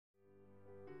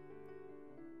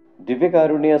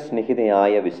ദിവ്യകാരുണ്യ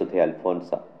സ്നേഹിതയായ വിശുദ്ധ അൽഫോൻസ.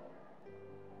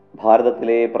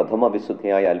 ഭാരതത്തിലെ പ്രഥമ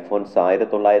വിശുദ്ധയായ അൽഫോൻസ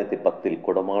 1910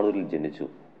 കുടമാളൂരിൽ ജനിച്ചു.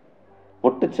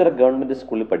 മുട്ടുച്ചിറ ഗവൺമെന്റ്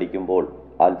സ്കൂളിൽ പഠിക്കുമ്പോൾ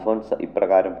അൽഫോൻസ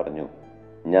ഇപ്രകാരം പറഞ്ഞു: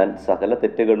 ഞാൻ സകല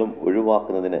തെറ്റുകളും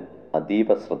ഒഴിവാക്കുന്നതിന്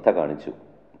അതീവ ശ്രദ്ധ കാണിച്ചു.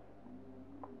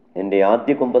 എൻ്റെ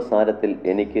ആദ്യ കുമ്പസാരത്തിൽ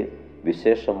എനിക്ക്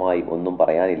വിശേഷമായി ഒന്നും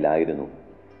പറയാനില്ലായിരുന്നു.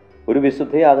 ഒരു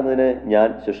വിശുദ്ധയാകുന്നതിന് ഞാൻ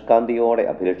ശുഷ്കാന്തിയോടെ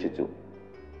അഭിലഷിച്ചു.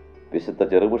 വിശുദ്ധ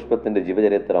ചെറുപുഷ്പത്തിന്റെ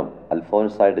ജീവചരിത്രം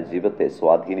അൽഫോൻസായുടെ ജീവിതത്തെ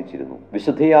സ്വാധീനിച്ചിരുന്നു.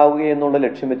 വിശുദ്ധയാവുക എന്നുള്ള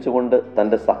ലക്ഷ്യം വെച്ചുകൊണ്ട്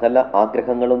തൻ്റെ സകല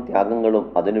ആഗ്രഹങ്ങളും ത്യാഗങ്ങളും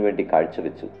അതിനുവേണ്ടി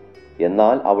കാഴ്ചവെച്ചു.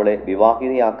 എന്നാൽ അവളെ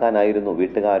വിവാഹിതയാക്കാനായിരുന്നു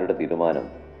വീട്ടുകാരുടെ തീരുമാനം.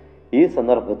 ഈ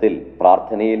സന്ദർഭത്തിൽ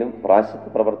പ്രാർത്ഥനയിലും പ്രായശ്ചിത്ത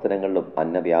പ്രവർത്തനങ്ങളിലും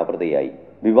അന്നവ്യാപൃതയായി.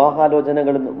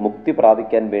 വിവാഹാലോചനകളിൽ നിന്ന് മുക്തി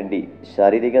പ്രാപിക്കാൻ വേണ്ടി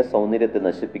ശാരീരിക സൗന്ദര്യത്തെ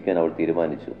നശിപ്പിക്കാൻ അവൾ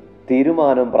തീരുമാനിച്ചു.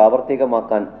 തീരുമാനം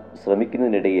പ്രാവർത്തികമാക്കാൻ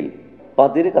ശ്രമിക്കുന്നതിനിടയിൽ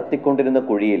പതിര് കത്തിക്കൊണ്ടിരുന്ന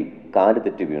കുഴിയിൽ കാല്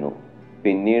തെറ്റി വീണു.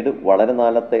 പിന്നീട് വളരെ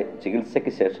നാളത്തെ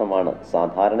ചികിത്സയ്ക്ക് ശേഷമാണ്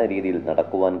സാധാരണ രീതിയിൽ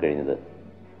നടക്കുവാൻ കഴിഞ്ഞത്.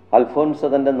 അൽഫോൻസ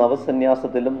തൻ്റെ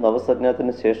നവസന്യാസത്തിലും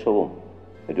നവസന്യാസത്തിന് ശേഷവും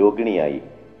രോഗിണിയായി.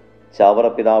 ചാവറ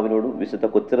പിതാവിനോടും വിശുദ്ധ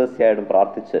കൊച്ചുറസ്യായോടും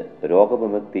പ്രാർത്ഥിച്ച്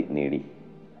രോഗവിമുക്തി നേടി.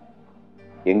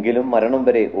 എങ്കിലും മരണം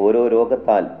വരെ ഓരോ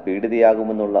രോഗത്താൽ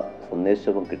പീഡിതയാകുമെന്നുള്ള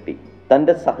സന്ദേശവും കിട്ടി.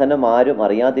 തൻ്റെ സഹനം ആരും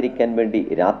അറിയാതിരിക്കാൻ വേണ്ടി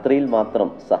രാത്രിയിൽ മാത്രം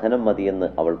സഹനം മതിയെന്ന്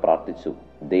അവൾ പ്രാർത്ഥിച്ചു.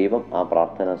 ദൈവം ആ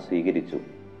പ്രാർത്ഥന സ്വീകരിച്ചു.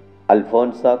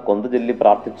 അൽഫോൻസ കൊന്തുചൊല്ലി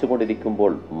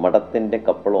പ്രാർത്ഥിച്ചുകൊണ്ടിരിക്കുമ്പോൾ മഠത്തിൻ്റെ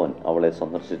കപ്പളോൻ അവളെ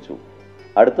സന്ദർശിച്ചു.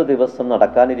 അടുത്ത ദിവസം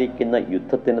നടക്കാനിരിക്കുന്ന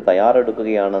യുദ്ധത്തിന്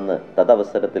തയ്യാറെടുക്കുകയാണെന്ന്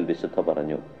തദവസരത്തിൽ വിശുദ്ധ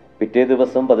പറഞ്ഞു. പിറ്റേ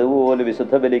ദിവസം പതിവ് പോലെ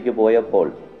വിശുദ്ധ ബലിക്ക് പോയപ്പോൾ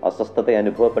അസ്വസ്ഥത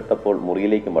അനുഭവപ്പെട്ടപ്പോൾ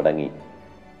മുറിയിലേക്ക് മടങ്ങി.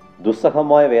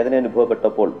 ദുസ്സഹമായ വേദന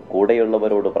അനുഭവപ്പെട്ടപ്പോൾ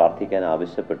കൂടെയുള്ളവരോട് പ്രാർത്ഥിക്കാൻ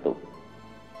ആവശ്യപ്പെട്ടു.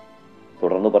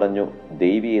 തുടർന്ന് പറഞ്ഞു: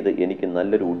 ദൈവീയത് എനിക്ക്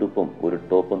നല്ലൊരു ഉടുപ്പും ഒരു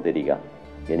ടോപ്പും തരിക,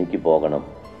 എനിക്ക് പോകണം.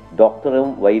 ഡോക്ടറും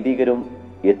വൈദികരും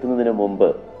എത്തുന്നതിന് മുമ്പ്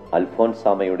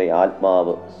അൽഫോൻസാമയുടെ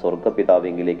ആത്മാവ്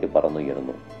സ്വർഗപിതാവിങ്കിലേക്ക്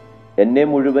പറന്നുയർന്നു. എന്നെ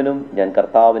മുഴുവനും ഞാൻ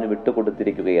കർത്താവിന്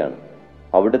വിട്ടുകൊടുത്തിരിക്കുകയാണ്.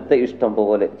 അവിടുത്തെ ഇഷ്ടം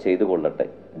പോലെ ചെയ്തു കൊള്ളട്ടെ.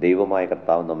 ദൈവമായ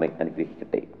കർത്താവ് നമ്മെ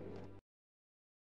അനുഗ്രഹിക്കട്ടെ.